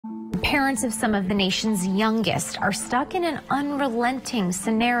Parents of some of the nation's youngest are stuck in an unrelenting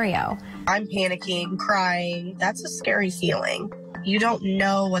scenario. I'm panicking, crying. That's a scary feeling. You don't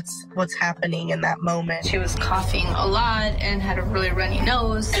know what's happening in that moment. She was coughing a lot and had a really runny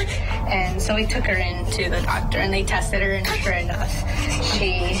nose, and so we took her into the doctor and they tested her, and sure enough,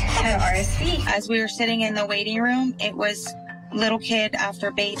 she had RSV. As we were sitting in the waiting room, it was little kid after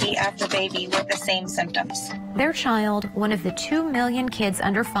baby with the same symptoms. Their child, one of the 2 million kids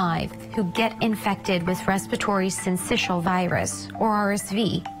under 5 who get infected with respiratory syncytial virus, or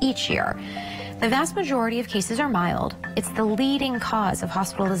RSV, each year. The vast majority of cases are mild. It's the leading cause of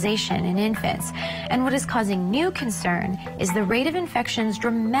hospitalization in infants. And what is causing new concern is the rate of infections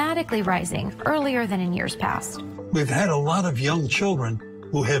dramatically rising earlier than in years past. We've had a lot of young children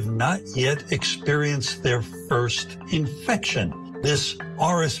who have not yet experienced their first infection. This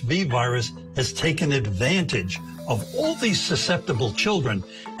RSV virus has taken advantage of all these susceptible children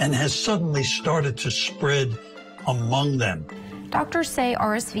and has suddenly started to spread among them. Doctors say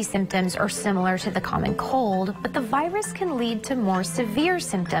RSV symptoms are similar to the common cold, but the virus can lead to more severe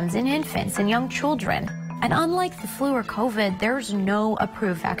symptoms in infants and young children. And unlike the flu or COVID, there's no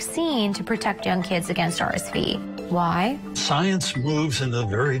approved vaccine to protect young kids against RSV. Why? Science moves in a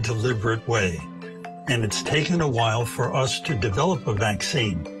very deliberate way, and it's taken a while for us to develop a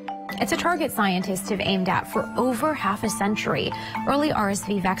vaccine. It's a target scientists have aimed at for over half a century. Early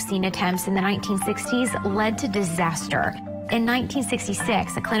RSV vaccine attempts in the 1960s led to disaster. In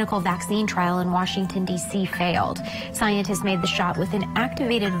 1966, a clinical vaccine trial in Washington, D.C. failed. Scientists made the shot with an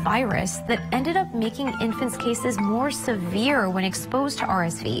activated virus that ended up making infants' cases more severe when exposed to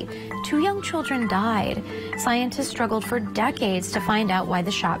RSV. 2 young children died. Scientists struggled for decades to find out why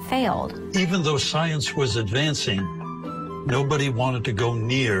the shot failed. Even though science was advancing, nobody wanted to go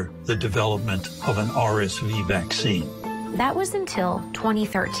near the development of an RSV vaccine. That was until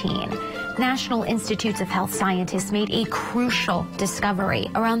 2013. National Institutes of Health scientists made a crucial discovery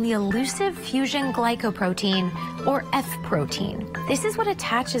around the elusive fusion glycoprotein, or F protein. This is what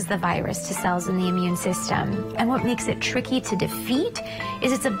attaches the virus to cells in the immune system. And what makes it tricky to defeat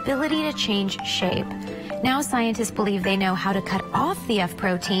is its ability to change shape. Now scientists believe they know how to cut off the F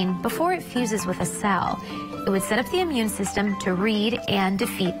protein before it fuses with a cell. It would set up the immune system to read and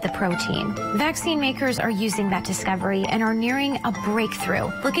defeat the protein. Vaccine makers are using that discovery and are nearing a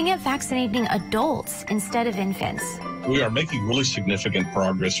breakthrough, looking at vaccinating adults instead of infants. We are making really significant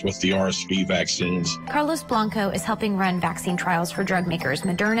progress with the RSV vaccines. Carlos Blanco is helping run vaccine trials for drug makers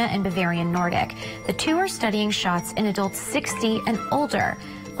Moderna and Bavarian Nordic. The two are studying shots in adults 60 and older.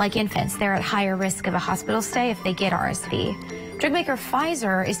 Like infants, they're at higher risk of a hospital stay if they get RSV. Drug maker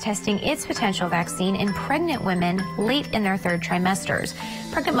Pfizer is testing its potential vaccine in pregnant women late in their 3rd trimesters.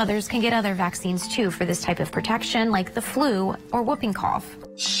 Pregnant mothers can get other vaccines too for this type of protection, like the flu or whooping cough.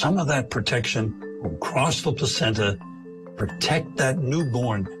 Some of that protection will cross the placenta, protect that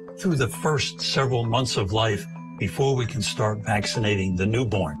newborn through the first several months of life before we can start vaccinating the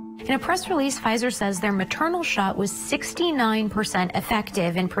newborn. In a press release, Pfizer says their maternal shot was 69%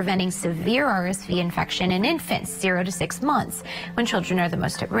 effective in preventing severe RSV infection in infants 0 to 6 months, when children are the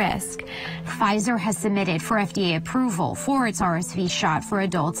most at risk. Pfizer has submitted for FDA approval for its RSV shot for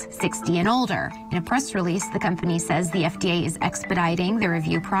adults 60 and older. In a press release, the company says the FDA is expediting the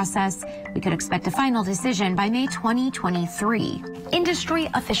review process. We could expect a final decision by May 2023. Industry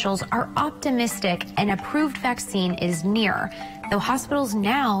officials are optimistic an approved vaccine is near, though hospitals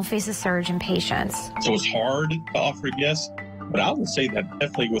now face a surge in patients. So it's hard to offer a yes, but I would say that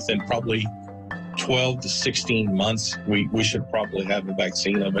definitely within probably 12 to 16 months, we should probably have a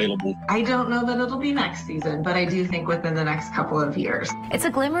vaccine available. I don't know that it'll be next season, but I do think within the next couple of years. It's a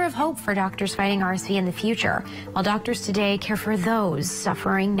glimmer of hope for doctors fighting RSV in the future, while doctors today care for those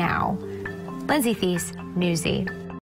suffering now. Lindsay Thies, Newsy.